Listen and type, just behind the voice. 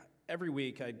Every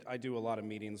week I do a lot of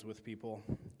meetings with people,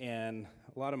 and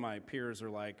a lot of my peers are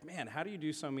like, man, how do you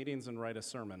do some meetings and write a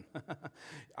sermon?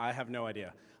 I have no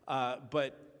idea.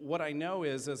 But what I know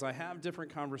is, as I have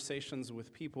different conversations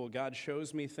with people, God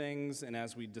shows me things, and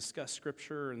as we discuss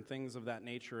Scripture and things of that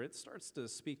nature, it starts to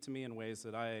speak to me in ways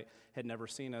that I had never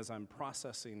seen as I'm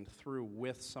processing through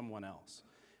with someone else.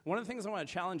 One of the things I want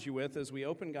to challenge you with as we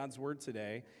open God's Word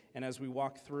today, and as we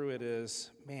walk through it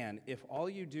is, man, if all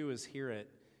you do is hear it,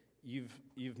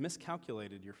 you've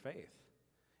miscalculated your faith.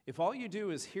 If all you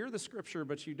do is hear the Scripture,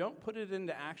 but you don't put it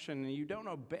into action and you don't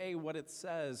obey what it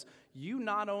says, you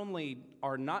not only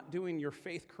are not doing your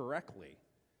faith correctly,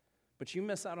 but you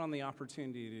miss out on the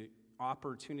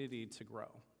opportunity to grow.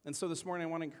 And so this morning I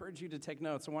want to encourage you to take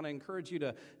notes. I want to encourage you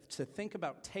to think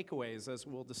about takeaways, as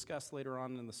we'll discuss later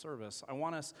on in the service. I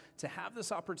want us to have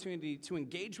this opportunity to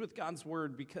engage with God's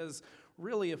Word, because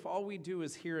really if all we do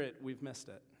is hear it, we've missed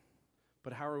it.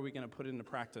 But how are we going to put into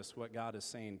practice what God is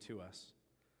saying to us?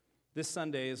 This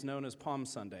Sunday is known as Palm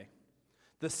Sunday.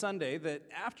 The Sunday that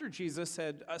after Jesus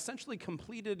had essentially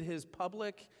completed his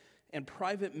public and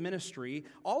private ministry,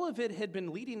 all of it had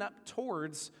been leading up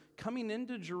towards coming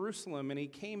into Jerusalem, and he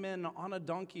came in on a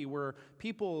donkey where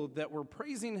people that were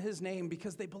praising his name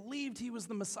because they believed he was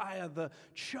the Messiah, the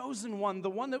chosen one, the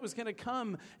one that was going to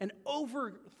come and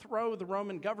overthrow the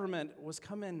Roman government, was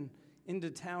coming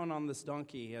into town on this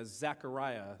donkey, as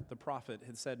Zechariah, the prophet,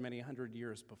 had said many hundred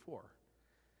years before.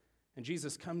 And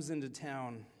Jesus comes into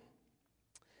town,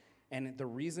 and the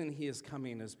reason he is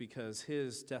coming is because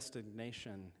his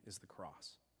destination is the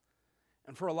cross.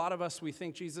 And for a lot of us, we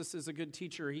think Jesus is a good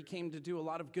teacher. He came to do a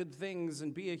lot of good things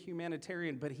and be a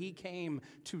humanitarian, but he came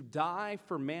to die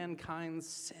for mankind's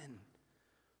sin.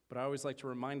 But I always like to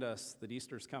remind us that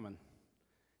Easter's coming,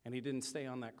 and he didn't stay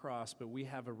on that cross, but we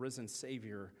have a risen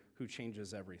Savior who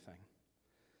changes everything.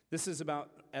 This is about,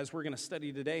 as we're going to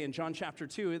study today in John chapter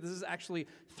 2, this is actually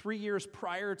 3 years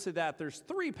prior to that. There's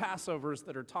 3 Passovers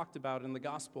that are talked about in the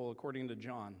gospel according to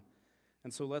John.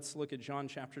 And so let's look at John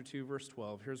chapter 2, verse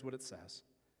 12. Here's what it says.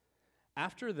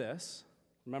 After this,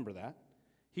 remember that,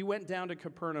 he went down to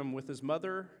Capernaum with his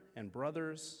mother and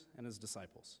brothers and his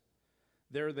disciples.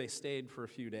 There they stayed for a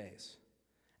few days.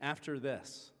 After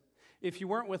this, if you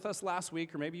weren't with us last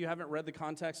week, or maybe you haven't read the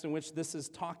context in which this is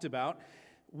talked about,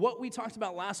 what we talked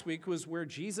about last week was where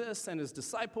Jesus and his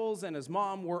disciples and his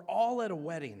mom were all at a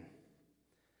wedding.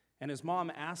 And his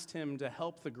mom asked him to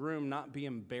help the groom not be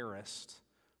embarrassed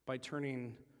by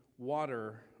turning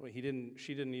water. She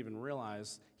didn't even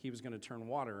realize he was going to turn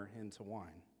water into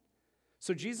wine.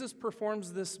 So Jesus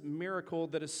performs this miracle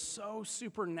that is so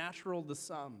supernatural to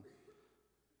some,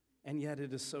 and yet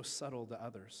it is so subtle to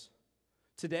others.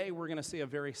 Today, we're going to see a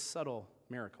very subtle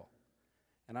miracle.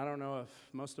 And I don't know if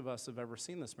most of us have ever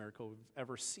seen this miracle, we've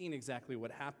ever seen exactly what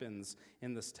happens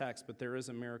in this text, but there is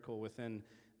a miracle within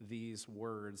these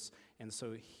words. And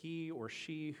so he or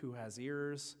she who has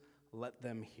ears, let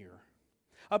them hear.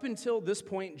 Up until this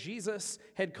point, Jesus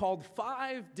had called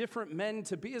 5 different men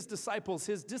to be his disciples,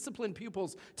 his disciplined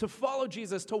pupils, to follow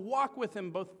Jesus, to walk with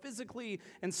him both physically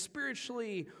and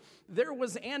spiritually. There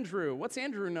was Andrew. What's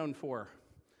Andrew known for?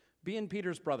 Being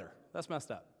Peter's brother. That's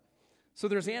messed up. So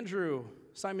there's Andrew,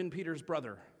 Simon Peter's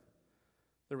brother.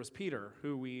 There was Peter,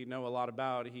 who we know a lot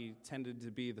about. He tended to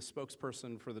be the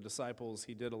spokesperson for the disciples.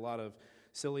 He did a lot of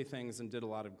silly things and did a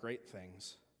lot of great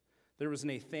things. There was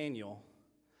Nathaniel.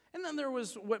 And then there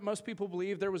was what most people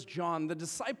believe, there was John, the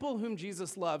disciple whom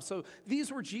Jesus loved. So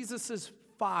these were Jesus's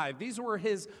 5. These were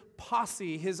his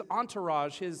posse, his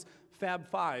entourage, his Fab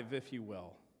 5, if you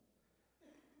will.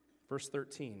 Verse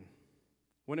 13.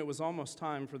 When it was almost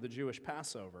time for the Jewish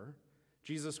Passover,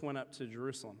 Jesus went up to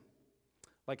Jerusalem.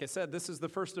 Like I said, this is the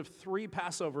first of 3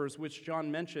 Passovers which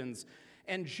John mentions.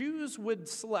 And Jews would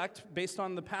select, based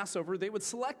on the Passover, they would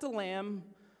select a lamb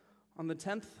on the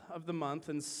 10th of the month,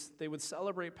 and they would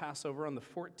celebrate Passover on the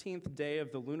 14th day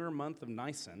of the lunar month of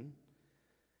Nisan.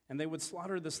 And they would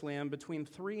slaughter this lamb between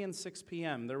 3 and 6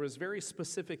 p.m. There was very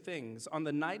specific things on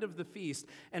the night of the feast.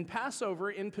 And Passover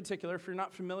in particular, if you're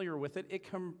not familiar with it, it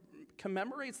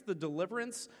commemorates the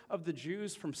deliverance of the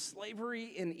Jews from slavery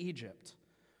in Egypt,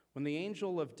 when the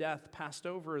angel of death passed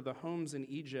over the homes in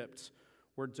Egypt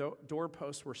where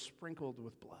doorposts were sprinkled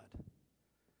with blood.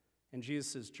 And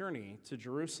Jesus' journey to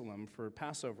Jerusalem for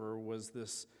Passover was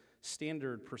this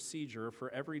standard procedure for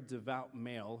every devout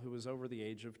male who was over the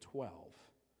age of 12.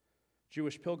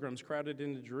 Jewish pilgrims crowded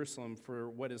into Jerusalem for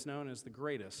what is known as the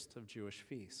greatest of Jewish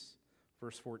feasts.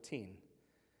 Verse 14.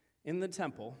 In the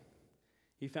temple,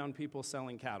 he found people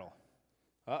selling cattle,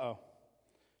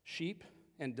 sheep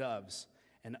and doves,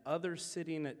 and others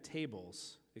sitting at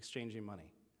tables exchanging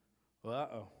money.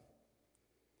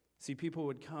 See, people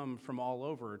would come from all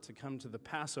over to come to the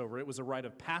Passover. It was a rite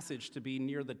of passage to be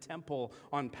near the temple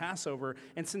on Passover.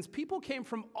 And since people came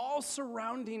from all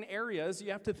surrounding areas,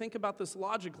 you have to think about this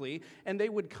logically, and they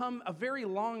would come a very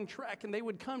long trek, and they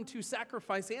would come to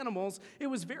sacrifice animals, it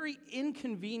was very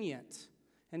inconvenient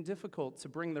and difficult to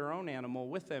bring their own animal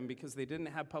with them because they didn't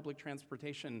have public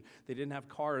transportation, they didn't have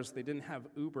cars, they didn't have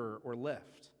Uber or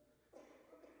Lyft.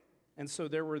 And so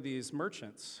there were these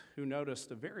merchants who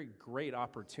noticed a very great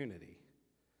opportunity.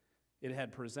 It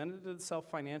had presented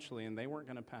itself financially, and they weren't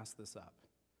going to pass this up.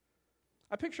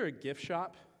 I picture a gift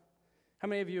shop. How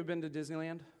many of you have been to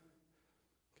Disneyland?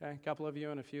 Okay, a couple of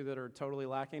you and a few that are totally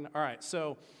lacking. All right,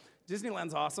 so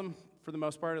Disneyland's awesome for the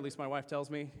most part, at least my wife tells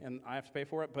me, and I have to pay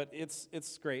for it, but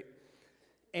it's great.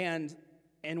 And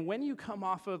when you come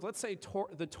off of, let's say,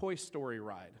 the Toy Story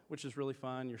ride, which is really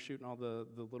fun, you're shooting all the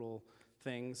little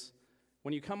things.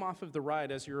 When you come off of the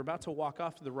ride, as you're about to walk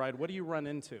off the ride, what do you run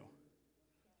into?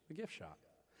 The gift shop.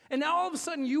 And now all of a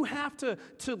sudden you have to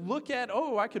look at,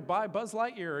 I could buy Buzz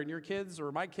Lightyear, and your kids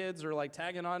or my kids are like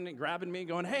tagging on and grabbing me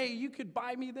going, hey, you could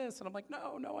buy me this. And I'm like,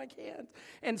 no, I can't.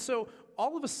 And so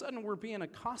all of a sudden we're being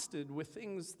accosted with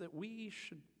things that we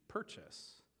should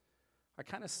purchase. I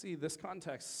kind of see this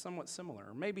context somewhat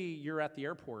similar. Maybe you're at the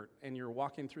airport and you're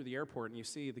walking through the airport and you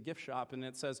see the gift shop and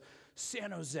it says San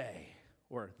Jose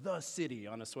or the city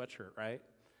on a sweatshirt, right?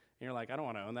 And you're like, I don't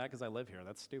want to own that because I live here.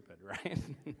 That's stupid, right?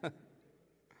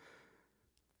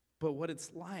 But what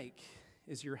it's like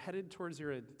is you're headed towards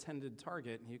your intended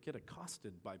target and you get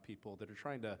accosted by people that are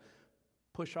trying to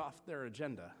push off their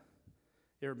agenda.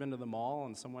 You ever been to the mall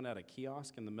and someone at a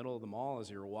kiosk in the middle of the mall as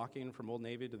you're walking from Old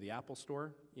Navy to the Apple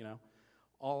store,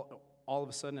 all of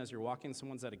a sudden as you're walking,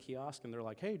 someone's at a kiosk and they're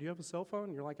like, hey, do you have a cell phone?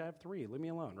 And you're like, I have 3, leave me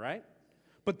alone, right?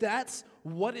 But that's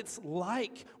what it's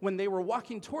like when they were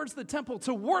walking towards the temple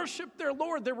to worship their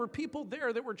Lord. There were people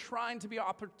there that were trying to be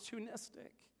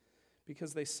opportunistic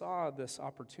because they saw this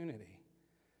opportunity.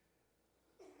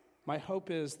 My hope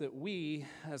is that we,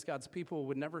 as God's people,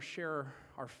 would never share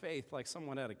our faith like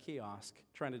someone at a kiosk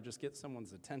trying to just get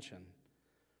someone's attention.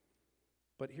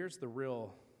 But here's the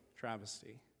real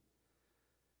travesty.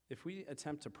 If we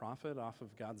attempt to profit off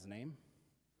of God's name,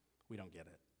 we don't get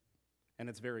it. And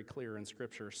it's very clear in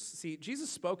Scripture. See, Jesus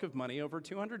spoke of money over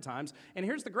 200 times, and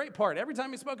here's the great part. Every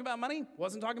time he spoke about money, he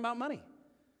wasn't talking about money.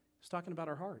 He was talking about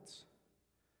our hearts.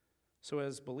 So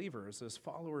as believers, as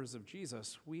followers of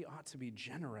Jesus, we ought to be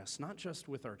generous, not just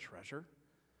with our treasure,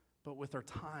 but with our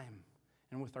time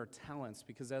and with our talents,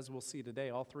 because as we'll see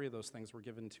today, all 3 of those things were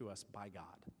given to us by God.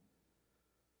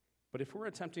 But if we're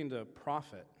attempting to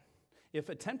profit, if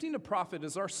attempting to profit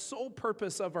is our sole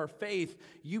purpose of our faith,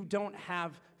 you don't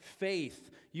have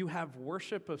faith. You have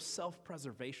worship of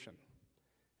self-preservation.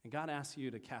 And God asks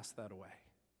you to cast that away.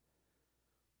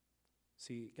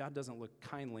 See, God doesn't look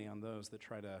kindly on those that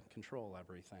try to control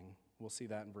everything. We'll see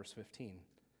that in verse 15.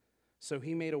 So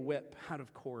he made a whip out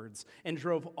of cords and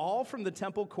drove all from the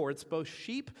temple courts, both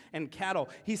sheep and cattle.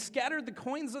 He scattered the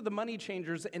coins of the money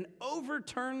changers and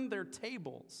overturned their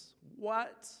tables.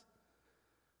 What?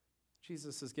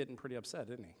 Jesus is getting pretty upset,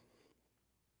 isn't he?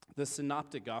 The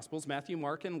synoptic gospels, Matthew,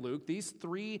 Mark, and Luke, these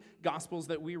 3 gospels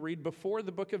that we read before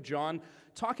the book of John,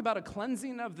 talk about a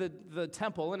cleansing of the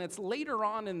temple, and it's later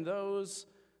on in those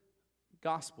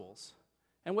gospels.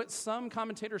 And what some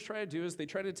commentators try to do is they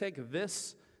try to take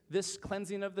this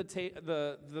cleansing of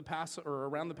the Passover, or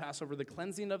around the Passover, the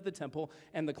cleansing of the temple,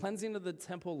 and the cleansing of the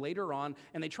temple later on,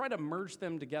 and they try to merge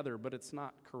them together, but it's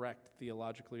not correct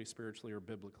theologically, spiritually, or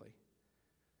biblically.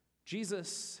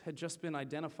 Jesus had just been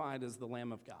identified as the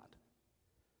Lamb of God,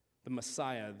 the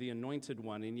Messiah, the Anointed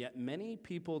One, and yet many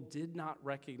people did not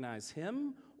recognize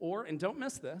him or, and don't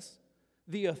miss this,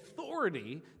 the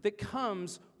authority that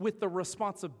comes with the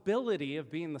responsibility of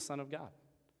being the Son of God.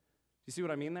 Do you see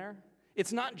what I mean there?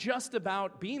 It's not just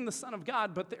about being the Son of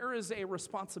God, but there is a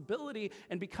responsibility,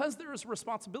 and because there is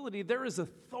responsibility, there is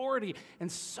authority.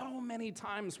 And so many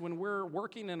times when we're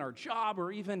working in our job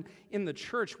or even in the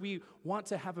church, we want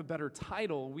to have a better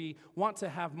title, we want to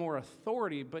have more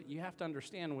authority, but you have to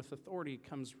understand with authority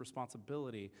comes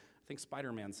responsibility. I think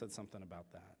Spider-Man said something about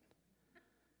that.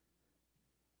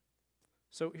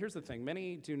 So here's the thing.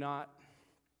 Many do not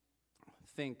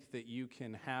think that you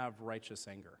can have righteous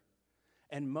anger.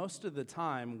 And most of the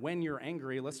time, when you're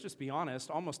angry, let's just be honest,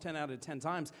 almost 10 out of 10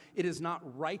 times, it is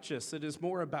not righteous. It is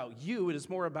more about you. It is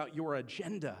more about your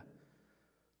agenda.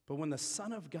 But when the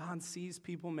Son of God sees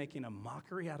people making a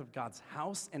mockery out of God's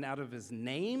house and out of his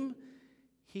name,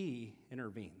 he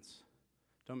intervenes.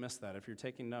 Don't miss that. If you're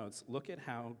taking notes, look at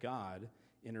how God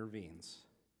intervenes.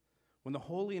 When the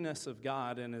holiness of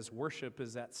God and his worship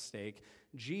is at stake,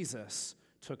 Jesus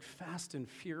took fast and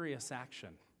furious action.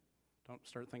 Don't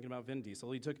start thinking about Vin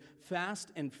Diesel. He took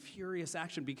fast and furious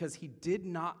action because he did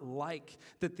not like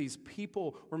that these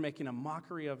people were making a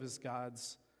mockery of his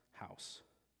God's house.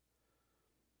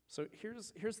 So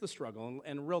here's the struggle,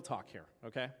 and real talk here,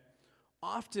 okay?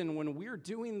 Often when we're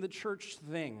doing the church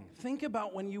thing, think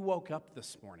about when you woke up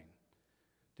this morning.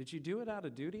 Did you do it out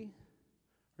of duty,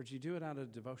 or did you do it out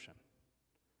of devotion?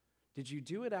 Did you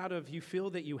do it out of you feel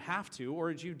that you have to,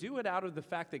 or did you do it out of the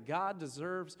fact that God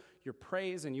deserves your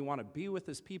praise and you want to be with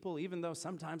his people, even though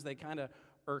sometimes they kind of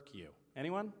irk you?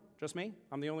 Anyone? Just me?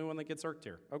 I'm the only one that gets irked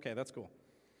here. Okay, that's cool.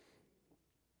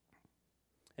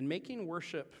 And making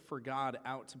worship for God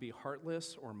out to be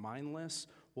heartless or mindless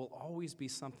will always be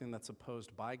something that's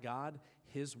opposed by God,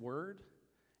 his word,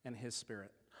 and his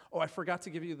spirit. Oh, I forgot to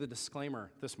give you the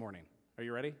disclaimer this morning. Are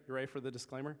you ready? You ready for the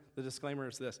disclaimer? The disclaimer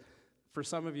is this. For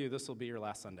some of you, this will be your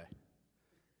last Sunday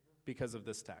because of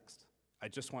this text. I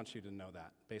just want you to know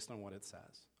that based on what it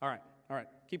says. All right,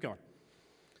 keep going.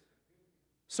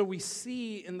 So we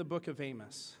see in the book of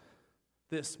Amos,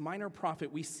 this minor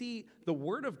prophet, we see the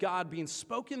word of God being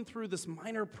spoken through this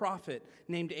minor prophet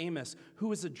named Amos,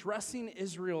 who is addressing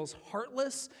Israel's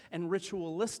heartless and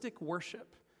ritualistic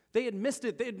worship. They had missed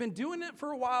it. They had been doing it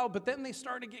for a while, but then they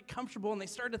started to get comfortable and they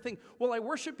started to think, well, I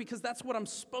worship because that's what I'm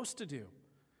supposed to do.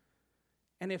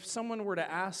 And if someone were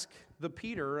to ask the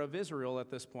Peter of Israel at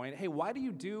this point, hey, why do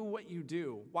you do what you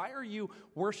do? Why are you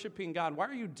worshiping God? Why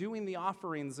are you doing the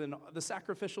offerings and the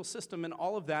sacrificial system and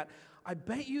all of that? I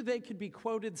bet you they could be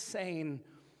quoted saying,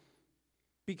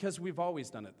 because we've always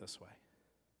done it this way.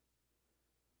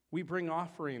 We bring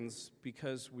offerings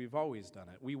because we've always done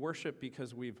it. We worship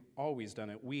because we've always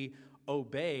done it. We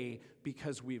obey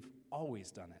because we've always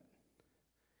done it.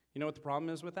 You know what the problem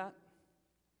is with that?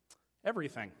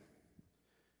 Everything.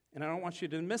 And I don't want you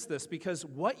to miss this, because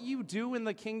what you do in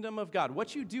the kingdom of God,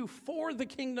 what you do for the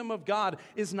kingdom of God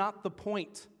is not the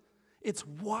point. It's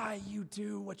why you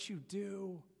do what you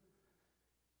do.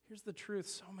 Here's the truth.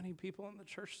 So many people in the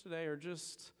church today are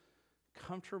just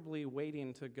comfortably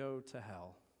waiting to go to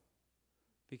hell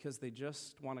because they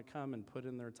just want to come and put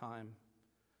in their time,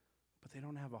 but they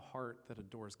don't have a heart that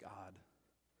adores God.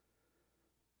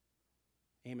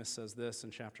 Amos says this in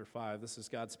chapter 5. This is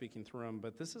God speaking through him,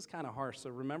 but this is kind of harsh,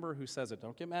 so remember who says it.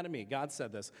 Don't get mad at me. God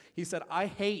said this. He said,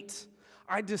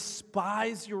 I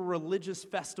despise your religious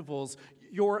festivals.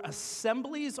 Your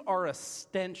assemblies are a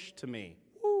stench to me.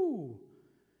 Woo!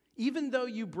 Even though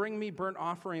you bring me burnt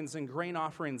offerings and grain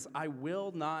offerings, I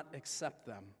will not accept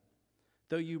them.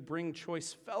 Though you bring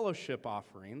choice fellowship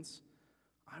offerings,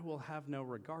 I will have no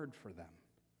regard for them.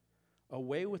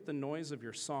 Away with the noise of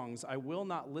your songs. I will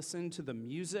not listen to the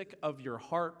music of your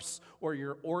harps or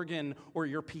your organ or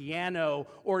your piano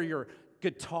or your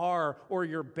guitar or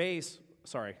your bass.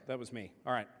 Sorry, that was me.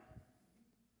 All right.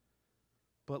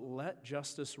 But let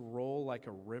justice roll like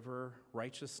a river,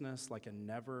 righteousness like a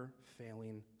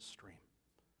never-failing stream.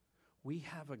 We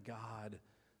have a God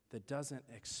that doesn't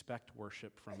expect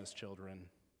worship from his children.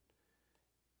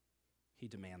 He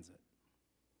demands it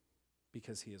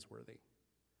because he is worthy.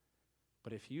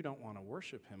 But if you don't want to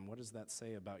worship him, what does that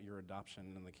say about your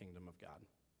adoption in the kingdom of God?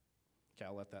 Okay,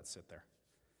 I'll let that sit there.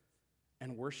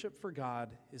 And worship for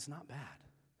God is not bad.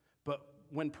 But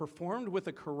when performed with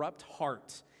a corrupt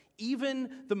heart,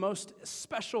 even the most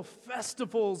special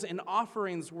festivals and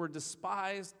offerings were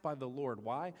despised by the Lord.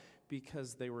 Why?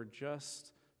 Because they were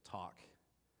just talk.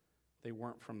 They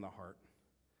weren't from the heart.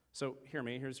 So hear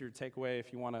me, here's your takeaway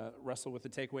if you want to wrestle with the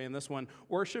takeaway in this one.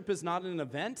 Worship is not an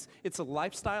event, it's a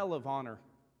lifestyle of honor.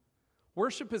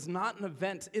 Worship is not an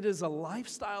event, it is a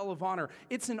lifestyle of honor.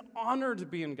 It's an honor to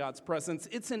be in God's presence.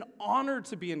 It's an honor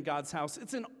to be in God's house.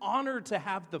 It's an honor to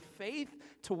have the faith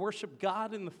to worship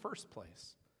God in the first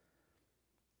place.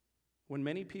 When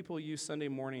many people use Sunday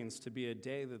mornings to be a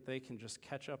day that they can just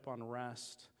catch up on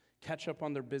rest, catch up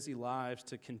on their busy lives,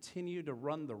 to continue to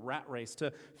run the rat race,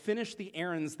 to finish the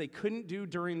errands they couldn't do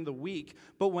during the week.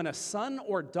 But when a son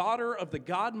or daughter of the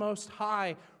God Most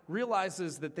High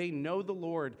realizes that they know the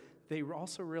Lord, they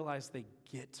also realize they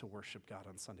get to worship God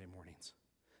on Sunday mornings.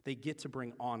 They get to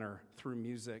bring honor through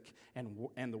music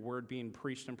and the word being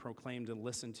preached and proclaimed and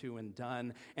listened to and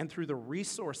done, and through the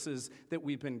resources that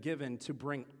we've been given to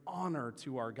bring honor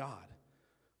to our God.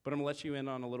 But I'm going to let you in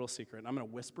on a little secret. I'm going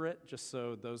to whisper it just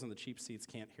so those in the cheap seats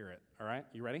can't hear it. All right?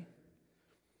 You ready?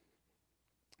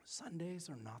 Sundays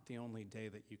are not the only day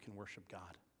that you can worship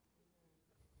God.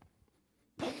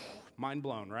 Mind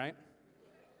blown, right?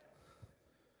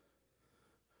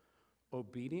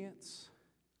 Obedience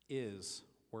is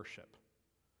worship.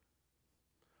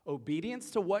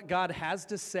 Obedience to what God has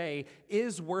to say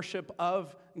is worship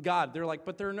of God. They're like,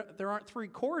 but there aren't 3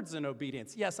 chords in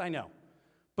obedience. Yes, I know.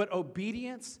 But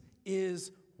obedience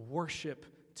is worship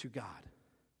to God.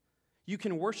 You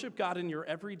can worship God in your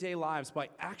everyday lives by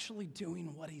actually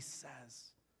doing what he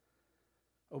says.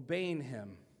 Obeying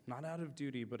him, not out of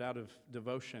duty, but out of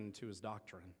devotion to his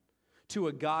doctrine. To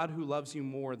a God who loves you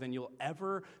more than you'll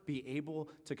ever be able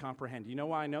to comprehend. You know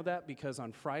why I know that? Because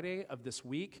on Friday of this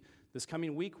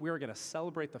coming week, we are going to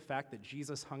celebrate the fact that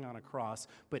Jesus hung on a cross,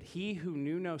 but he who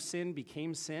knew no sin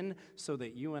became sin so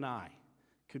that you and I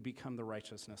could become the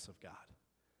righteousness of God.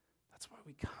 That's why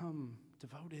we come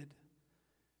devoted,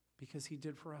 because he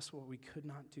did for us what we could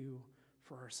not do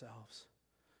for ourselves.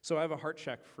 So I have a heart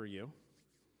check for you.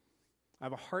 I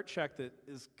have a heart check that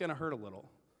is going to hurt a little.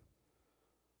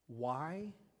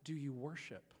 Why do you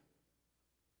worship?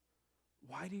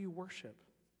 Why do you worship?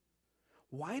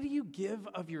 Why do you give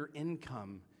of your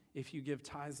income if you give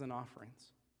tithes and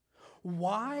offerings?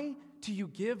 Why do you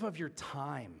give of your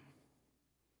time?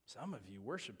 Some of you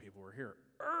worship people who are here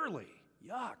early.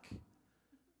 Yuck.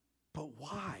 But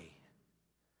why?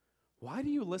 Why do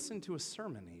you listen to a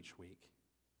sermon each week?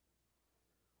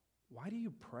 Why do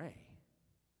you pray?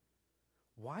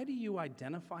 Why do you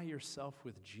identify yourself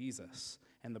with Jesus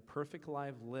and the perfect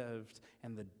life lived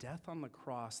and the death on the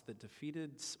cross that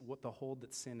defeated what the hold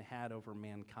that sin had over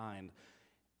mankind?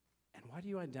 And why do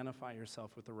you identify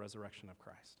yourself with the resurrection of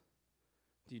Christ?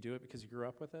 Do you do it because you grew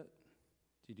up with it?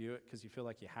 Do you do it because you feel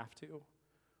like you have to?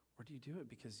 Or do you do it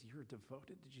because you're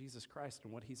devoted to Jesus Christ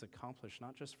and what he's accomplished,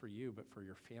 not just for you, but for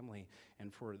your family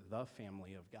and for the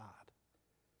family of God?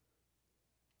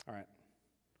 All right.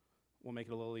 We'll make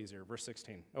it a little easier. Verse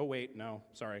 16. Oh, wait, no,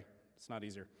 sorry. It's not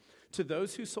easier. To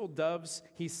those who sold doves,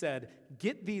 he said,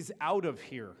 "Get these out of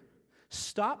here.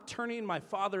 Stop turning my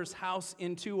father's house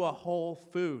into a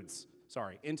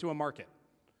into a market.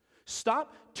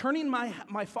 Stop turning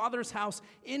my father's house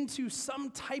into some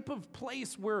type of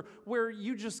place where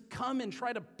you just come and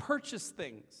try to purchase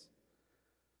things."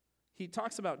 He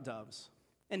talks about doves.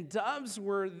 And doves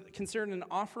were considered an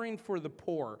offering for the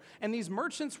poor. And these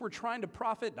merchants were trying to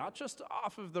profit not just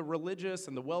off of the religious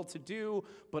and the well-to-do,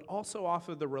 but also off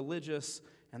of the religious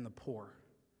and the poor.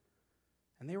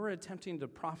 And they were attempting to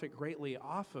profit greatly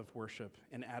off of worship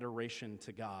and adoration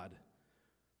to God.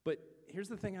 But here's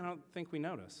the thing I don't think we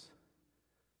notice.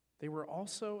 They were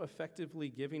also effectively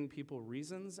giving people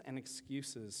reasons and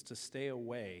excuses to stay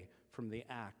away from the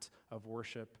act of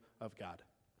worship of God.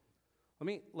 Let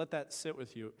me let that sit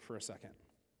with you for a second.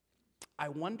 I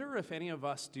wonder if any of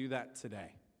us do that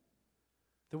today.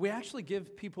 That we actually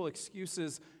give people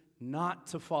excuses not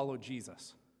to follow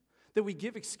Jesus. That we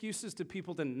give excuses to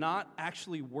people to not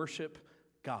actually worship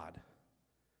God.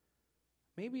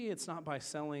 Maybe it's not by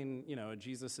selling, a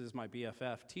Jesus is my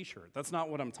BFF t-shirt. That's not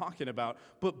what I'm talking about.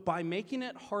 But by making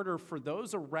it harder for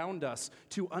those around us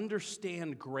to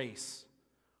understand grace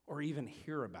or even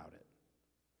hear about it.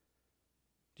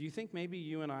 Do you think maybe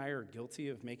you and I are guilty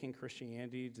of making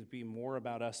Christianity to be more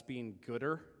about us being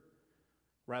gooder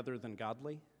rather than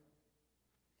godly?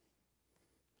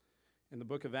 In the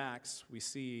book of Acts, we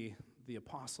see the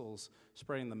apostles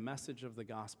spreading the message of the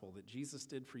gospel, that Jesus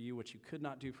did for you what you could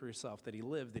not do for yourself, that he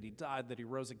lived, that he died, that he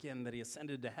rose again, that he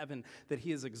ascended to heaven, that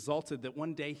he is exalted, that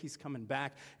one day he's coming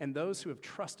back, and those who have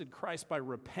trusted Christ by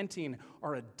repenting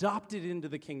are adopted into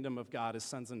the kingdom of God as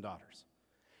sons and daughters.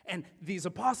 And these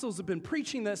apostles have been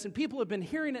preaching this, and people have been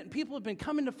hearing it, and people have been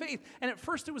coming to faith. And at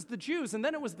first it was the Jews, and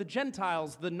then it was the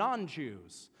Gentiles, the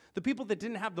non-Jews, the people that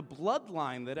didn't have the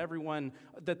bloodline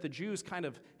that the Jews kind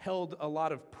of held a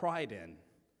lot of pride in.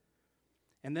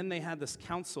 And then they had this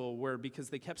council where, because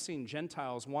they kept seeing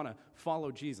Gentiles want to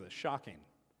follow Jesus, shocking.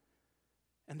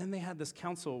 And then they had this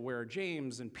council where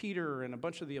James and Peter and a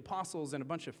bunch of the apostles and a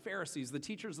bunch of Pharisees, the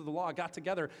teachers of the law, got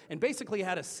together and basically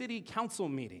had a city council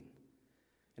meeting.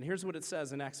 And here's what it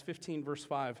says in Acts 15, verse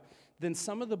 5. Then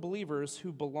some of the believers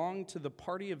who belonged to the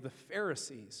party of the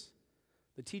Pharisees,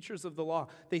 the teachers of the law,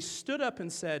 they stood up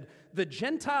and said, "The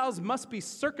Gentiles must be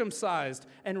circumcised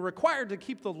and required to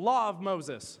keep the law of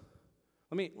Moses."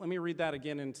 Let me read that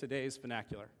again in today's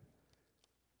vernacular.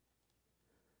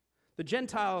 The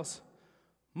Gentiles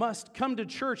must come to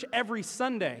church every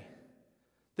Sunday.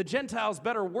 The Gentiles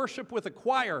better worship with a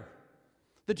choir.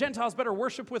 The Gentiles better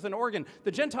worship with an organ.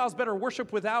 The Gentiles better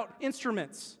worship without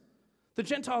instruments. The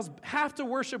Gentiles have to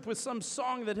worship with some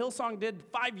song that Hillsong did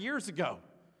 5 years ago.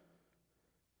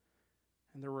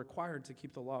 And they're required to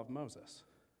keep the law of Moses.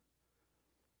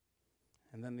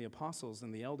 And then the apostles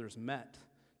and the elders met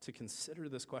to consider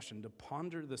this question, to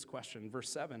ponder this question.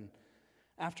 Verse 7,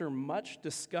 after much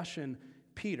discussion,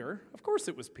 Peter, of course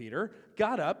it was Peter,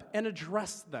 got up and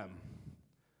addressed them.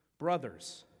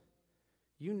 Brothers,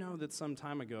 you know that some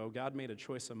time ago God made a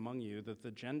choice among you that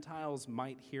the Gentiles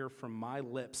might hear from my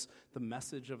lips the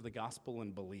message of the gospel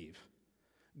and believe.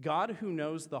 God who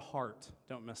knows the heart,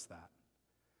 don't miss that.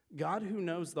 God who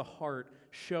knows the heart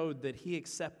showed that he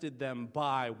accepted them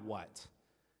by what?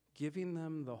 Giving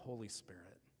them the Holy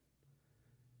Spirit.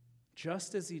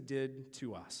 Just as he did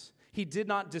to us. He did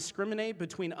not discriminate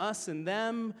between us and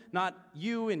them, not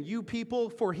you and you people,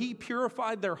 for he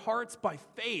purified their hearts by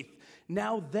faith.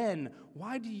 Now then,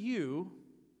 why do you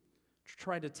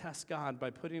try to test God by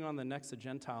putting on the necks of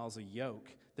Gentiles a yoke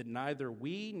that neither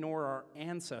we nor our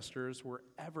ancestors were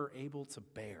ever able to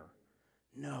bear?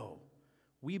 No,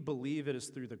 we believe it is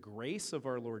through the grace of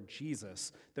our Lord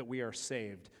Jesus that we are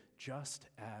saved, just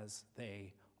as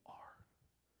they are.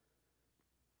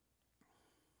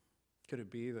 Could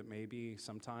it be that maybe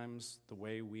sometimes the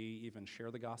way we even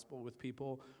share the gospel with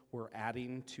people, we're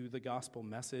adding to the gospel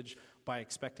message by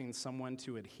expecting someone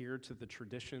to adhere to the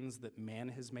traditions that man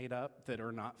has made up that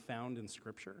are not found in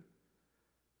Scripture?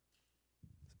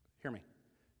 Hear me.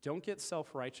 Don't get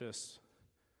self-righteous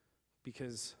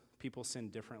because people sin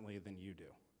differently than you do.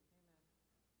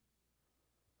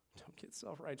 Don't get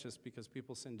self-righteous because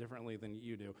people sin differently than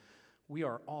you do. We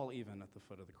are all even at the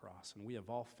foot of the cross, and we have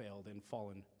all failed and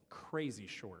fallen crazy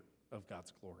short of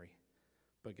God's glory.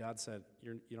 But God said,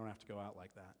 you don't have to go out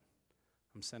like that.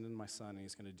 I'm sending my son, and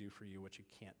he's going to do for you what you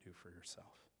can't do for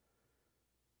yourself.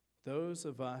 Those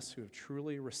of us who have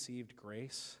truly received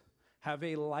grace have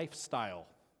a lifestyle,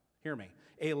 hear me,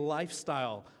 a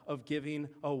lifestyle of giving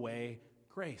away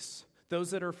grace.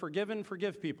 Those that are forgiven,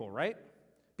 forgive people, right?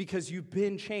 Because you've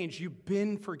been changed, you've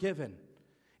been forgiven.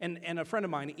 And a friend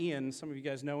of mine, Ian, some of you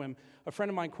guys know him, a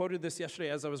friend of mine quoted this yesterday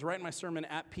as I was writing my sermon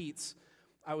at Pete's.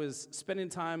 I was spending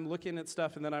time looking at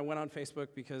stuff, and then I went on Facebook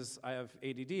because I have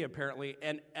ADD apparently,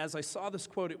 and as I saw this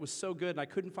quote, it was so good, and I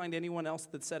couldn't find anyone else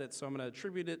that said it, so I'm going to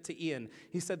attribute it to Ian.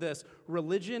 He said this: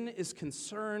 religion is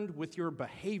concerned with your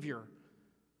behavior,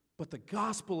 but the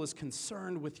gospel is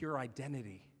concerned with your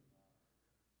identity.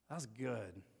 That's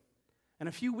good. And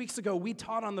a few weeks ago, we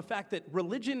taught on the fact that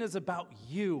religion is about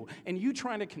you and you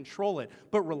trying to control it,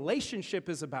 but relationship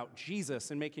is about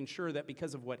Jesus and making sure that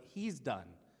because of what he's done,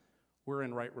 we're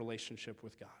in right relationship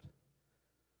with God.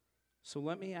 So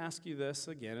let me ask you this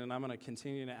again, and I'm going to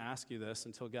continue to ask you this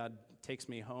until God takes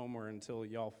me home or until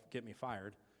y'all get me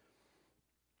fired.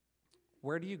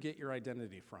 Where do you get your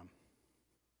identity from?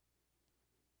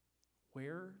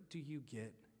 Where do you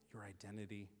get your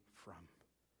identity from?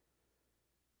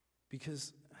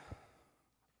 Because,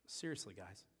 seriously,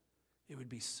 guys, it would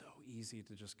be so easy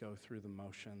to just go through the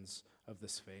motions of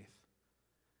this faith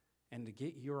and to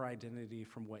get your identity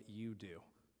from what you do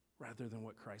rather than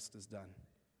what Christ has done.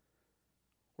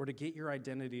 Or to get your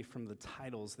identity from the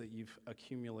titles that you've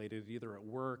accumulated either at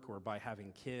work or by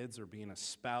having kids or being a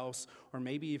spouse or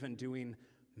maybe even doing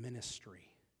ministry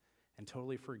and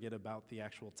totally forget about the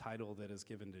actual title that is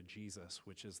given to Jesus,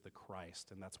 which is the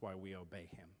Christ, and that's why we obey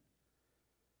him.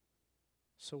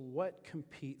 So what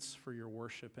competes for your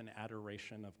worship and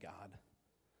adoration of God?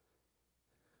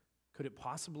 Could it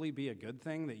possibly be a good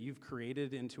thing that you've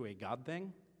created into a God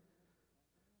thing?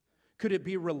 Could it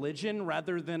be religion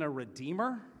rather than a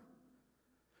redeemer?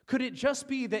 Could it just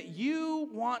be that you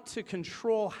want to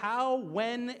control how,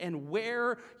 when, and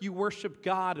where you worship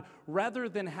God rather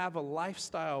than have a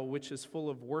lifestyle which is full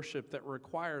of worship that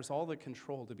requires all the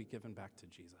control to be given back to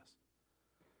Jesus?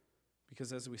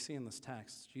 Because as we see in this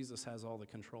text, Jesus has all the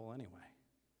control anyway.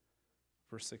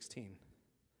 Verse 16.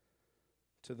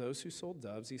 To those who sold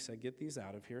doves, he said, get these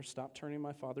out of here. Stop turning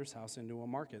my Father's house into a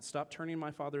market. Stop turning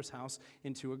my Father's house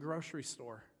into a grocery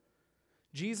store.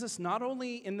 Jesus not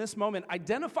only in this moment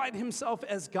identified himself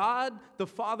as God, the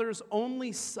Father's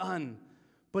only Son,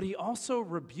 but he also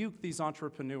rebuked these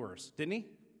entrepreneurs, didn't he?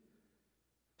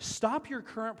 Stop your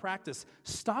current practice.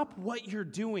 Stop what you're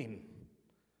doing.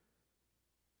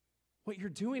 What you're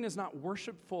doing is not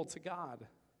worshipful to God.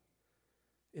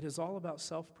 It is all about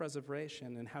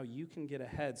self-preservation and how you can get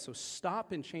ahead. So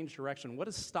stop and change direction. What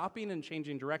is stopping and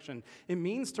changing direction? It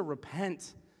means to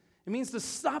repent. It means to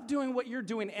stop doing what you're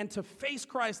doing and to face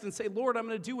Christ and say, Lord, I'm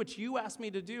going to do what you asked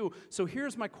me to do. So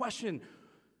here's my question.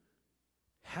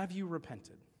 Have you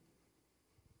repented?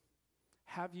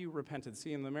 Have you repented?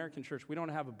 See, in the American church, we don't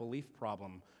have a belief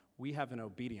problem. We have an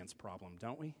obedience problem,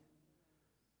 don't we?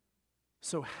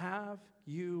 So have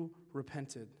you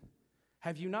repented?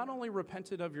 Have you not only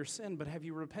repented of your sin, but have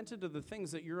you repented of the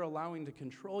things that you're allowing to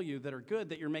control you that are good,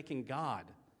 that you're making God?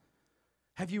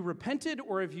 Have you repented,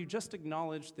 or have you just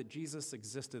acknowledged that Jesus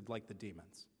existed like the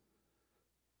demons?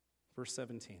 Verse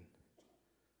 17.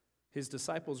 His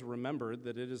disciples remembered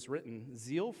that it is written,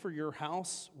 "Zeal for your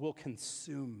house will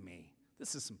consume me."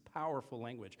 This is some powerful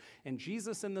language. And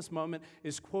Jesus in this moment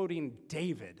is quoting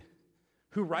David,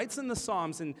 who writes in the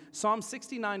Psalms, in Psalm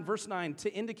 69, verse 9,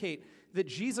 to indicate that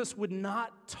Jesus would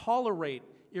not tolerate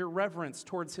irreverence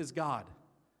towards his God.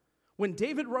 When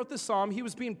David wrote the psalm, he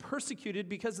was being persecuted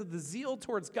because of the zeal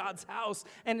towards God's house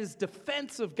and his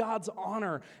defense of God's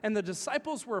honor. And the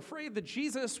disciples were afraid that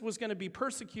Jesus was going to be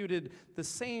persecuted the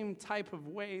same type of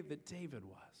way that David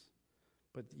was.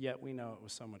 But yet we know it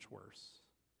was so much worse.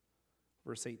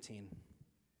 Verse 18.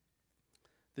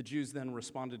 The Jews then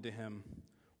responded to him,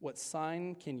 "What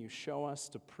sign can you show us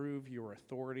to prove your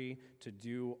authority to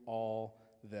do all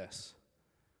this?"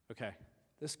 Okay,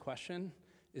 this question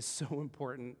is so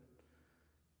important.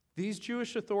 These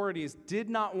Jewish authorities did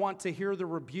not want to hear the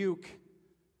rebuke.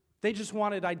 They just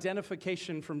wanted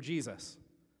identification from Jesus.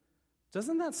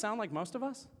 Doesn't that sound like most of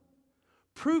us?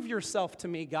 Prove yourself to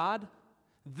me, God,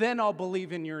 then I'll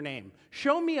believe in your name.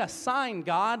 Show me a sign,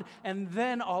 God, and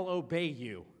then I'll obey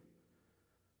you.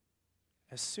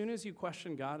 As soon as you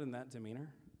question God in that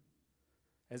demeanor,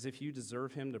 as if you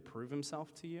deserve him to prove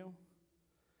himself to you,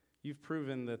 you've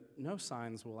proven that no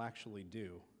signs will actually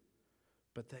do,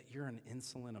 but that you're an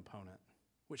insolent opponent,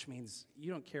 which means you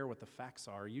don't care what the facts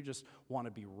are. You just want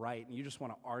to be right, and you just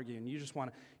want to argue, and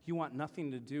you want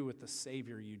nothing to do with the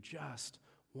Savior. You just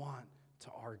want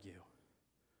to argue.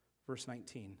 Verse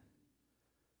 19.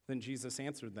 Then Jesus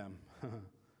answered them,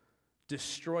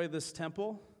 "Destroy this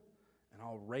temple, and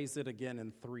I'll raise it again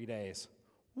in 3 days."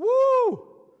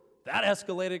 Woo! That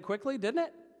escalated quickly, didn't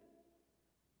it?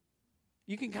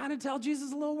 You can kind of tell Jesus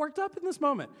is a little worked up in this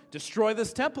moment. Destroy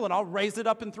this temple and I'll raise it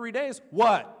up in 3 days.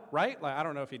 What? Right? Like, I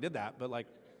don't know if he did that, but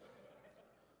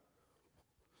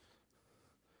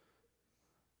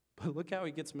look how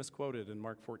he gets misquoted in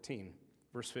Mark 14,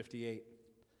 verse 58.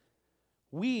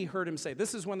 We heard him say,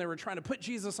 this is when they were trying to put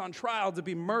Jesus on trial to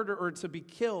be murdered or to be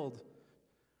killed.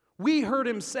 We heard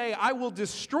him say, "I will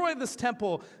destroy this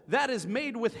temple that is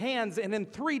made with hands, and in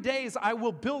 3 days I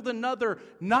will build another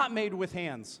not made with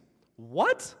hands."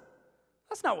 What?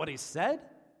 That's not what he said.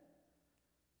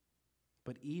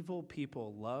 But evil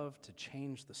people love to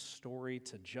change the story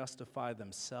to justify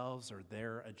themselves or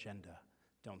their agenda,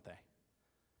 don't they?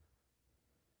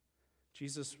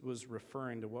 Jesus was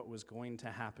referring to what was going to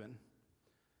happen,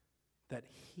 that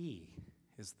he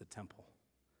is the temple.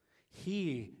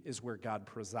 He is where God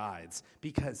presides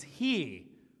because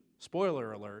he,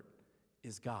 spoiler alert,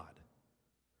 is God.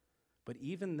 But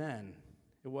even then,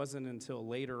 it wasn't until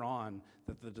later on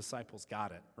that the disciples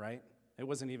got it, right? It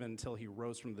wasn't even until he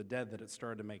rose from the dead that it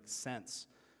started to make sense.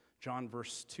 Chapter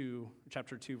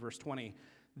 2, verse 20.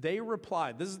 They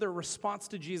replied, this is their response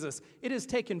to Jesus, "It has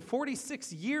taken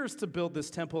 46 years to build this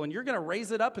temple, and you're going to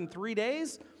raise it up in 3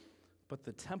 days?" But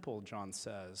the temple, John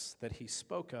says, that he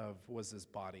spoke of was his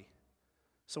body.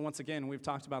 So once again, we've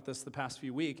talked about this the past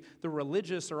few weeks. The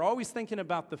religious are always thinking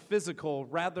about the physical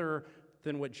rather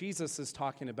than what Jesus is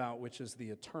talking about, which is the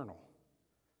eternal.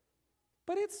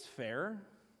 But it's fair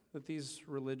that these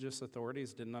religious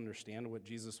authorities didn't understand what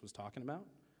Jesus was talking about,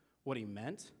 what he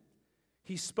meant.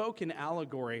 He spoke in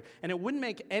allegory, and it wouldn't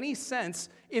make any sense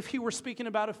if he were speaking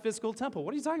about a physical temple.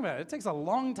 What are you talking about? It takes a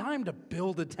long time to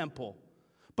build a temple.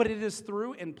 But it is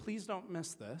through, and please don't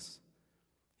miss this,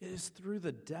 it is through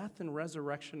the death and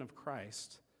resurrection of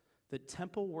Christ that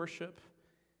temple worship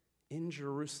in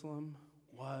Jerusalem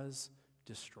was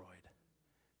destroyed.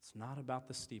 It's not about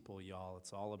the steeple, y'all.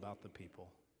 It's all about the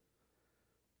people.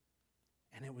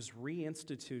 And it was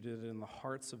reinstituted in the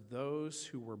hearts of those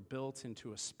who were built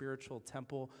into a spiritual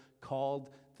temple called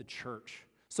the church.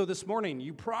 So this morning,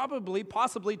 you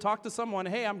possibly talked to someone,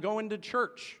 "Hey, I'm going to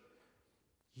church."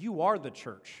 You are the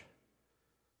church.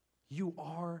 You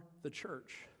are the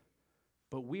church.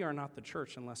 But we are not the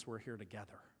church unless we're here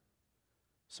together.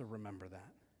 So remember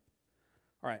that.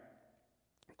 All right.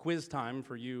 Quiz time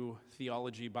for you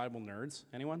theology Bible nerds.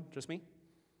 Anyone? Just me?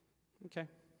 Okay.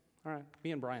 All right.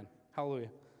 Me and Brian.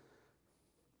 Hallelujah.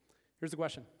 Here's the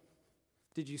question.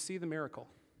 Did you see the miracle?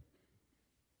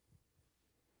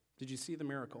 Did you see the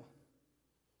miracle?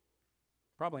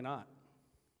 Probably not,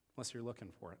 unless you're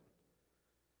looking for it.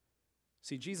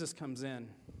 See, Jesus comes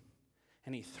in,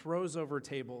 and he throws over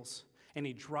tables, and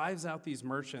he drives out these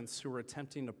merchants who are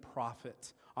attempting to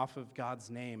profit off of God's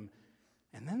name.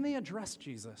 And then they address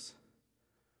Jesus.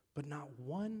 But not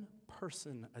one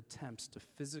person attempts to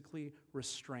physically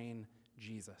restrain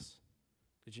Jesus.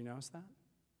 Did you notice that?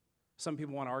 Some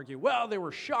people want to argue, well, they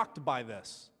were shocked by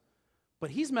this. But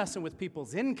he's messing with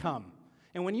people's income.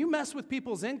 And when you mess with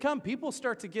people's income, people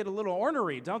start to get a little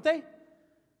ornery, don't they?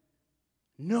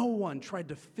 No one tried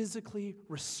to physically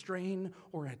restrain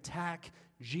or attack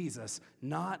Jesus.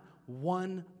 Not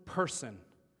one person.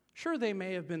 Sure, they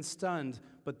may have been stunned,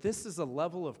 but this is a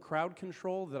level of crowd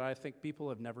control that I think people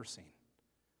have never seen.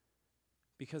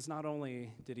 Because not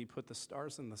only did he put the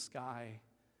stars in the sky,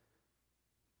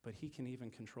 but he can even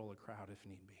control a crowd if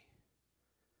need be.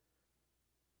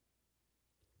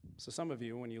 So some of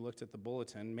you, when you looked at the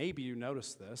bulletin, maybe you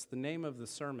noticed this. The name of the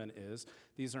sermon is,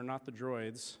 "These Are Not the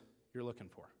Droids You're Looking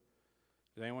For."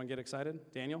 Did anyone get excited?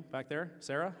 Daniel, back there?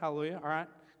 Sarah? Hallelujah. All right,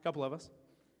 a couple of us.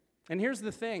 And here's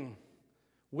the thing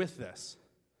with this,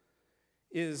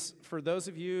 is for those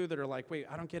of you that are like, wait,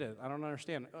 I don't get it. I don't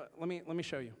understand. Let me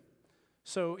show you.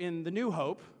 So in The New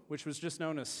Hope, which was just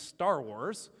known as Star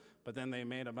Wars, but then they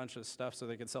made a bunch of stuff so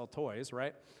they could sell toys,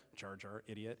 right? Jar Jar,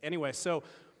 idiot. Anyway, so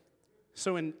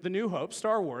in The New Hope,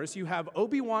 Star Wars, you have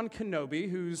Obi-Wan Kenobi,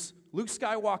 who's Luke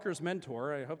Skywalker's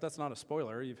mentor. I hope that's not a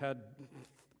spoiler. You've had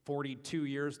 42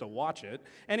 years to watch it.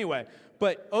 Anyway,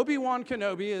 but Obi-Wan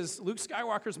Kenobi is Luke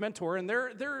Skywalker's mentor, and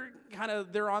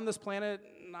they're on this planet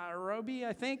Nairobi,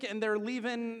 I think, and they're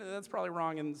leaving. That's probably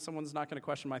wrong, and someone's not going to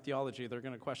question my theology. They're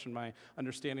going to question my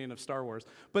understanding of Star Wars.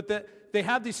 But they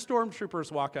have these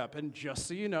stormtroopers walk up, and just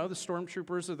so you know, the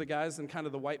stormtroopers are the guys in kind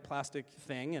of the white plastic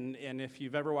thing, and if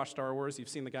you've ever watched Star Wars, you've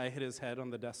seen the guy hit his head on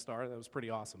the Death Star. That was pretty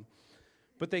awesome.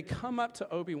 But they come up to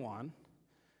Obi-Wan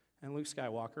and Luke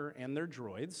Skywalker and their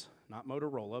droids, not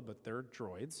Motorola, but their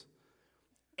droids,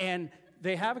 and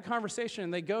they have a conversation,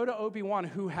 and they go to Obi-Wan,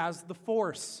 who has the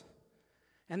Force.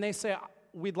 And they say,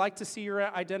 "We'd like to see your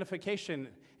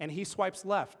identification." And he swipes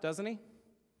left, doesn't he?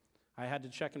 I had to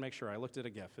check and make sure. I looked at a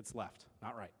GIF. It's left,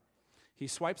 not right. He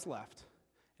swipes left,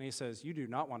 and he says, "You do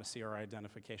not want to see our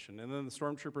identification." And then the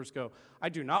stormtroopers go, "I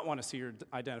do not want to see your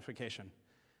identification."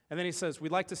 And then he says,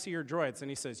 "We'd like to see your droids." And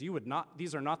he says,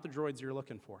 "These are not the droids you're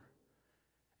looking for."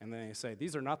 And then they say,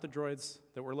 "These are not the droids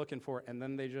that we're looking for." And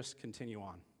then they just continue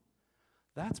on.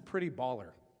 That's pretty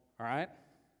baller, all right?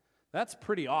 That's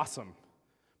pretty awesome.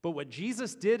 But what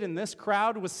Jesus did in this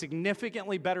crowd was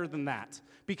significantly better than that,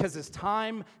 because his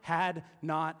time had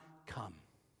not come.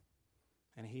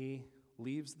 And he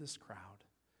leaves this crowd.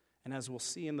 And as we'll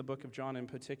see in the book of John in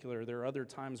particular, there are other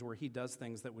times where he does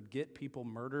things that would get people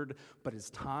murdered, but his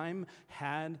time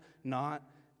had not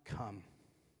come.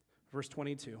 Verse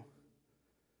 22.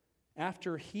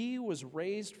 After he was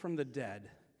raised from the dead,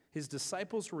 his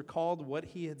disciples recalled what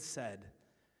he had said.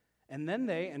 And then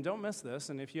and don't miss this,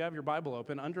 and if you have your Bible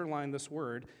open, underline this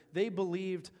word, they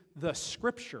believed the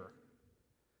scripture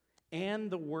and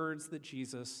the words that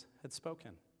Jesus had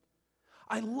spoken.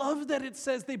 I love that it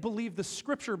says they believe the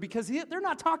scripture, because they're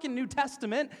not talking New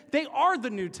Testament. They are the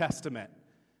New Testament.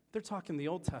 They're talking the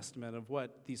Old Testament of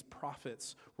what these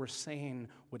prophets were saying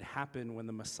would happen when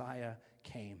the Messiah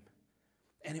came.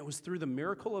 And it was through the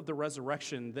miracle of the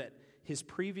resurrection that his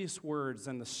previous words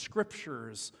and the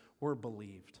scriptures were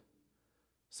believed.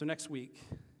 So next week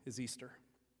is Easter.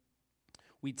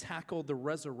 We tackle the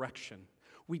resurrection.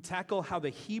 We tackle how the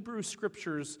Hebrew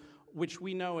scriptures, which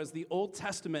we know as the Old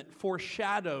Testament,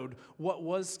 foreshadowed what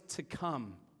was to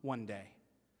come one day.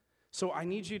 So I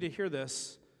need you to hear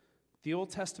this. The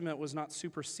Old Testament was not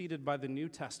superseded by the New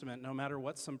Testament, no matter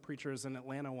what some preachers in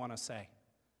Atlanta want to say.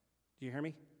 Do you hear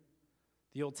me?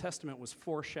 The Old Testament was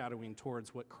foreshadowing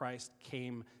towards what Christ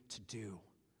came to do.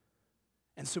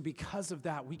 And so because of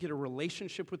that, we get a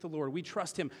relationship with the Lord. We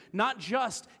trust him, not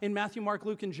just in Matthew, Mark,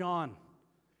 Luke, and John,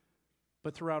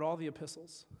 but throughout all the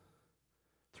epistles,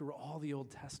 through all the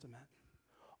Old Testament,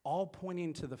 all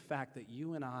pointing to the fact that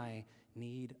you and I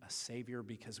need a Savior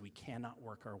because we cannot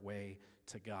work our way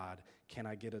to God. Can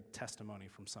I get a testimony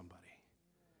from somebody?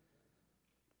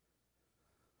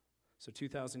 So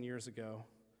 2,000 years ago,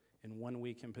 in 1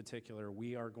 week in particular,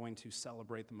 we are going to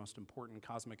celebrate the most important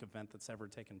cosmic event that's ever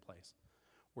taken place,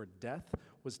 where death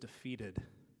was defeated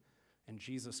and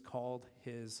Jesus called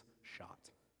his shot.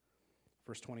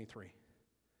 Verse 23.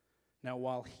 Now,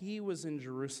 while he was in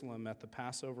Jerusalem at the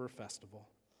Passover festival,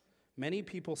 many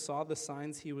people saw the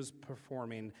signs he was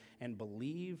performing and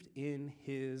believed in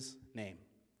his name.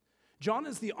 John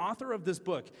is the author of this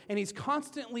book, and he's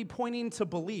constantly pointing to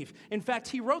belief. In fact,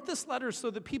 he wrote this letter so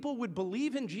that people would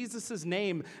believe in Jesus'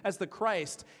 name as the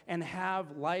Christ and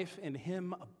have life in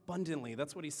him abundantly.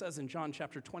 That's what he says in John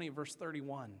chapter 20, verse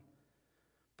 31.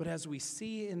 But as we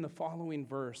see in the following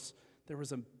verse, there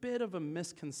was a bit of a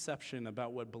misconception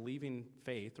about what believing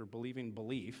faith or believing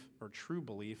belief or true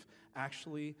belief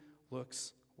actually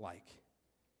looks like.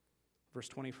 Verse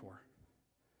 24.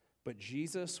 But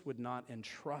Jesus would not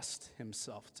entrust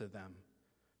himself to them,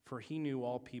 for he knew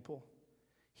all people.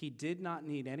 He did not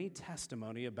need any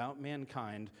testimony about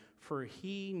mankind, for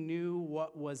he knew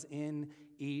what was in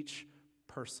each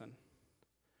person.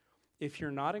 If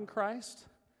you're not in Christ,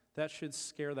 that should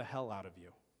scare the hell out of you.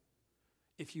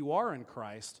 If you are in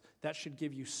Christ, that should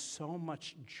give you so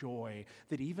much joy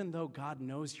that even though God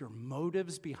knows your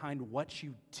motives behind what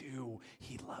you do,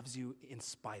 he loves you in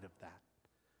spite of that.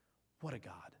 What a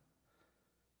God.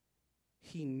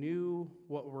 He knew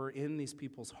what were in these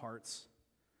people's hearts,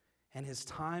 and his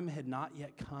time had not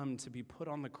yet come to be put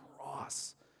on the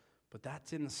cross, but that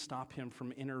didn't stop him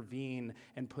from intervening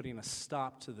and putting a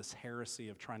stop to this heresy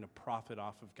of trying to profit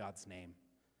off of God's name.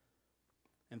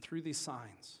 And through these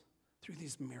signs, through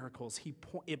these miracles,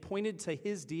 it pointed to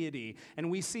his deity. And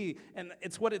we see, and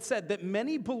it's what it said, that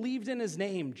many believed in his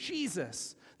name,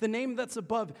 Jesus, the name that's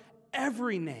above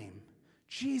every name.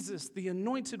 Jesus, the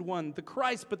anointed one, the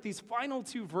Christ. But these final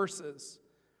two verses,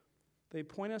 they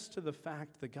point us to the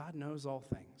fact that God knows all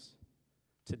things.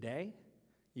 Today,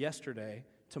 yesterday,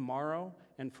 tomorrow,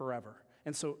 and forever.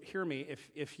 And so hear me,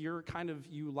 if you're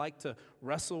you like to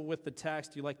wrestle with the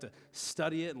text, you like to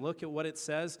study it and look at what it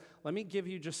says, let me give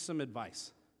you just some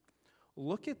advice.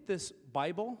 Look at this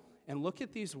Bible and look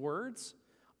at these words,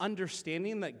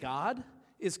 understanding that God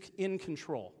is in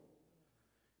control.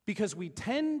 Because we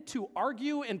tend to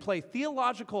argue and play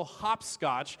theological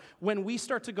hopscotch when we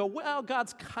start to go, well,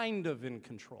 God's kind of in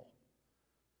control.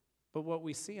 But what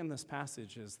we see in this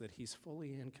passage is that he's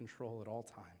fully in control at all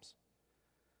times.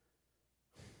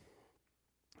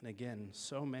 And again,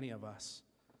 so many of us,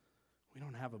 we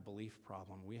don't have a belief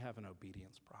problem. We have an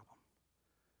obedience problem.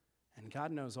 And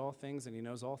God knows all things, and he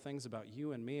knows all things about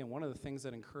you and me. And one of the things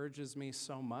that encourages me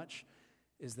so much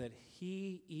is that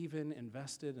he even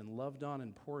invested and loved on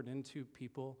and poured into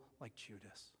people like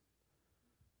Judas.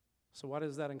 So why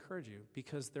does that encourage you?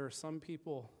 Because there are some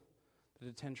people that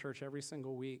attend church every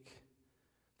single week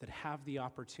that have the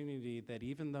opportunity that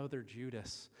even though they're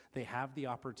Judas, they have the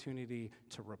opportunity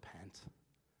to repent.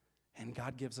 And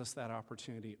God gives us that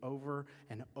opportunity over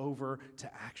and over to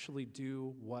actually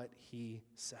do what he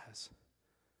says.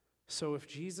 So if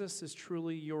Jesus is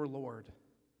truly your Lord,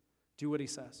 do what he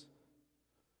says.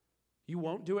 You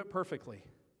won't do it perfectly,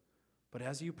 but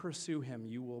as you pursue him,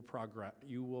 you will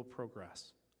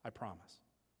progress. I promise.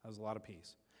 That was a lot of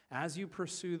P's. As you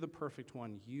pursue the perfect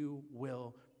one, you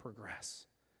will progress.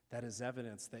 That is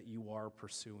evidence that you are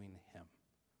pursuing him.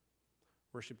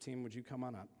 Worship team, would you come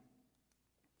on up?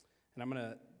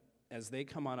 And as they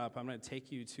come on up, I'm going to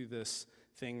take you to this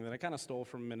thing that I kind of stole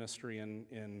from ministry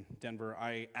in Denver.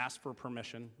 I asked for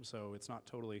permission, so it's not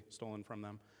totally stolen from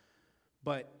them.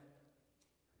 But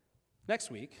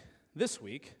next week, this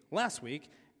week, last week,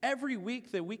 every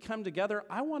week that we come together,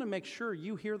 I want to make sure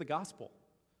you hear the gospel.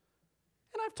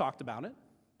 And I've talked about it,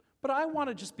 but I want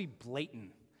to just be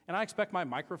blatant. And I expect my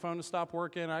microphone to stop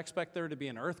working. I expect there to be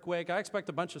an earthquake. I expect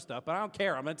a bunch of stuff, but I don't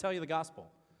care. I'm going to tell you the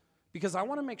gospel. Because I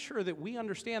want to make sure that we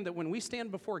understand that when we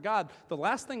stand before God, the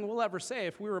last thing we'll ever say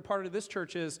if we were a part of this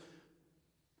church is,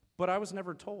 but I was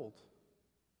never told.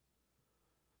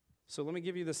 So let me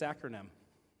give you this acronym.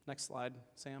 Next slide,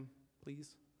 Sam,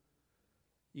 please.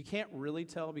 You can't really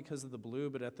tell because of the blue,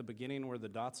 but at the beginning where the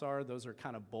dots are, those are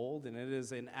kind of bold, and it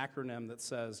is an acronym that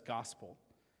says gospel.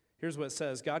 Here's what it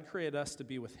says: God created us to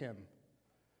be with him,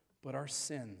 but our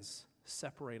sins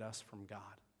separate us from God.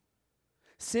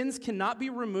 Sins cannot be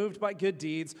removed by good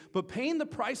deeds, but paying the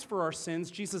price for our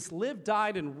sins, Jesus lived,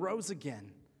 died, and rose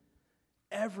again.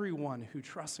 Everyone who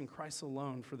trusts in Christ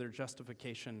alone for their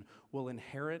justification will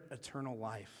inherit eternal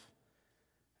life.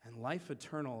 And life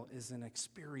eternal is an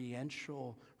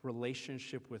experiential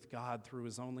relationship with God through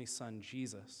his only Son,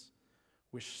 Jesus,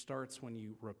 which starts when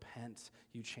you repent,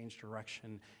 you change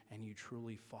direction, and you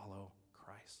truly follow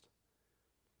Christ.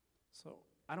 So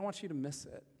I don't want you to miss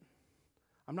it.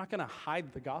 I'm not going to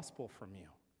hide the gospel from you.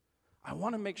 I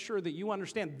want to make sure that you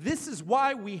understand this is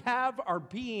why we have our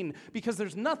being, because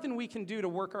there's nothing we can do to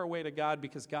work our way to God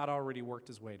because God already worked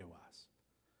his way to us.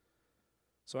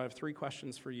 So I have 3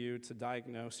 questions for you to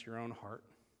diagnose your own heart.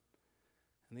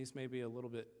 And these may be a little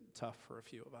bit tough for a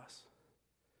few of us.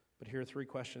 But here are 3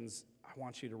 questions I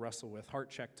want you to wrestle with. Heart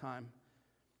check time.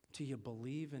 Do you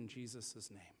believe in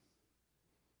Jesus' name?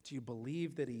 Do you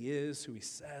believe that he is who he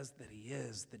says that he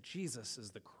is, that Jesus is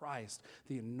the Christ,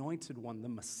 the anointed one, the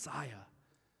Messiah?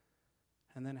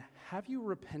 And then have you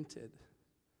repented?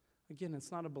 Again,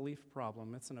 it's not a belief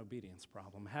problem, it's an obedience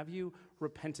problem. Have you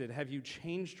repented? Have you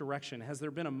changed direction? Has there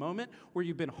been a moment where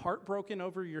you've been heartbroken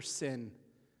over your sin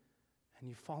and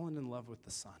you've fallen in love with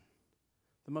the Son?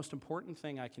 The most important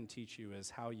thing I can teach you is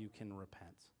how you can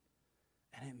repent.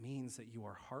 And it means that you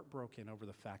are heartbroken over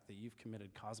the fact that you've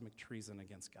committed cosmic treason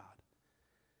against God.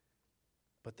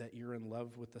 but that you're in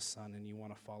love with the Son and you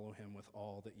want to follow him with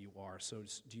all that you are. So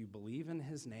do you believe in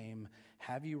his name?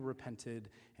 Have you repented?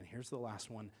 And here's the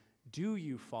last one. Do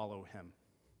you follow him?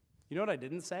 You know what I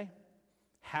didn't say?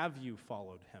 Have you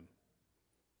followed him?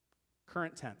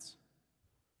 Current tense,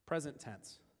 present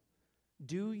tense.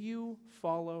 Do you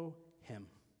follow him?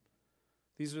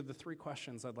 These are the three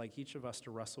questions I'd like each of us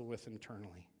to wrestle with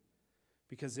internally.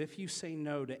 Because if you say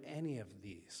no to any of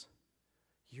these,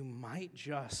 you might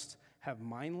just have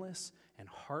mindless and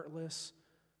heartless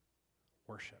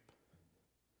worship,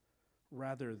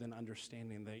 rather than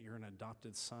understanding that you're an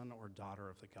adopted son or daughter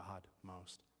of the God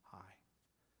Most High.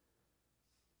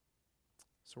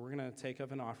 So we're going to take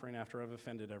up an offering after I've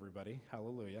offended everybody.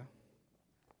 Hallelujah.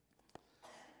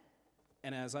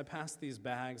 And as I pass these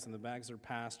bags, and the bags are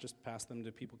passed, just pass them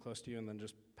to people close to you, and then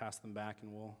just pass them back,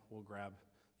 and we'll grab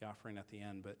the offering at the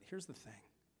end. But here's the thing.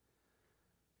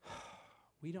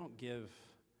 We don't give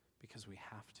because we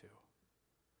have to.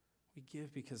 We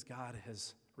give because God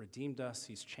has redeemed us.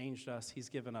 He's changed us. He's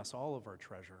given us all of our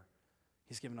treasure.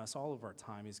 He's given us all of our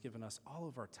time. He's given us all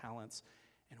of our talents.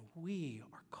 And we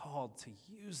are called to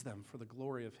use them for the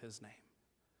glory of his name.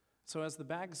 So as the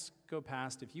bags go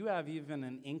past, if you have even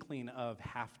an inkling of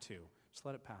have to, just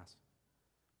let it pass.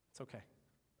 It's okay.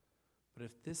 But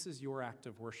if this is your act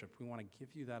of worship, we want to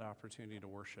give you that opportunity to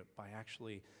worship by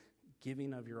actually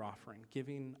giving of your offering,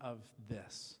 giving of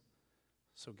this,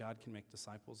 so God can make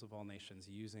disciples of all nations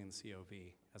using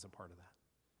COV as a part of that.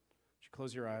 Would you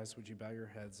close your eyes? Would you bow your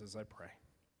heads as I pray?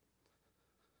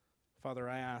 Father,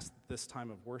 I ask that this time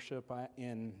of worship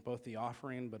in both the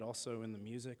offering but also in the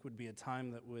music would be a time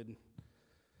that would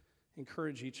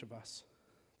encourage each of us,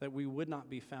 that we would not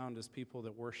be found as people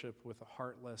that worship with a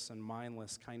heartless and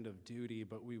mindless kind of duty,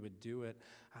 but we would do it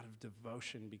out of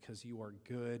devotion because you are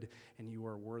good and you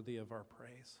are worthy of our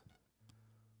praise.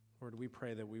 Lord, we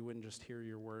pray that we wouldn't just hear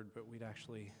your word, but we'd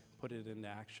actually put it into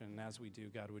action. And as we do,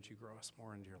 God, would you grow us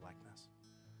more into your likeness?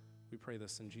 We pray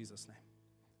this in Jesus' name.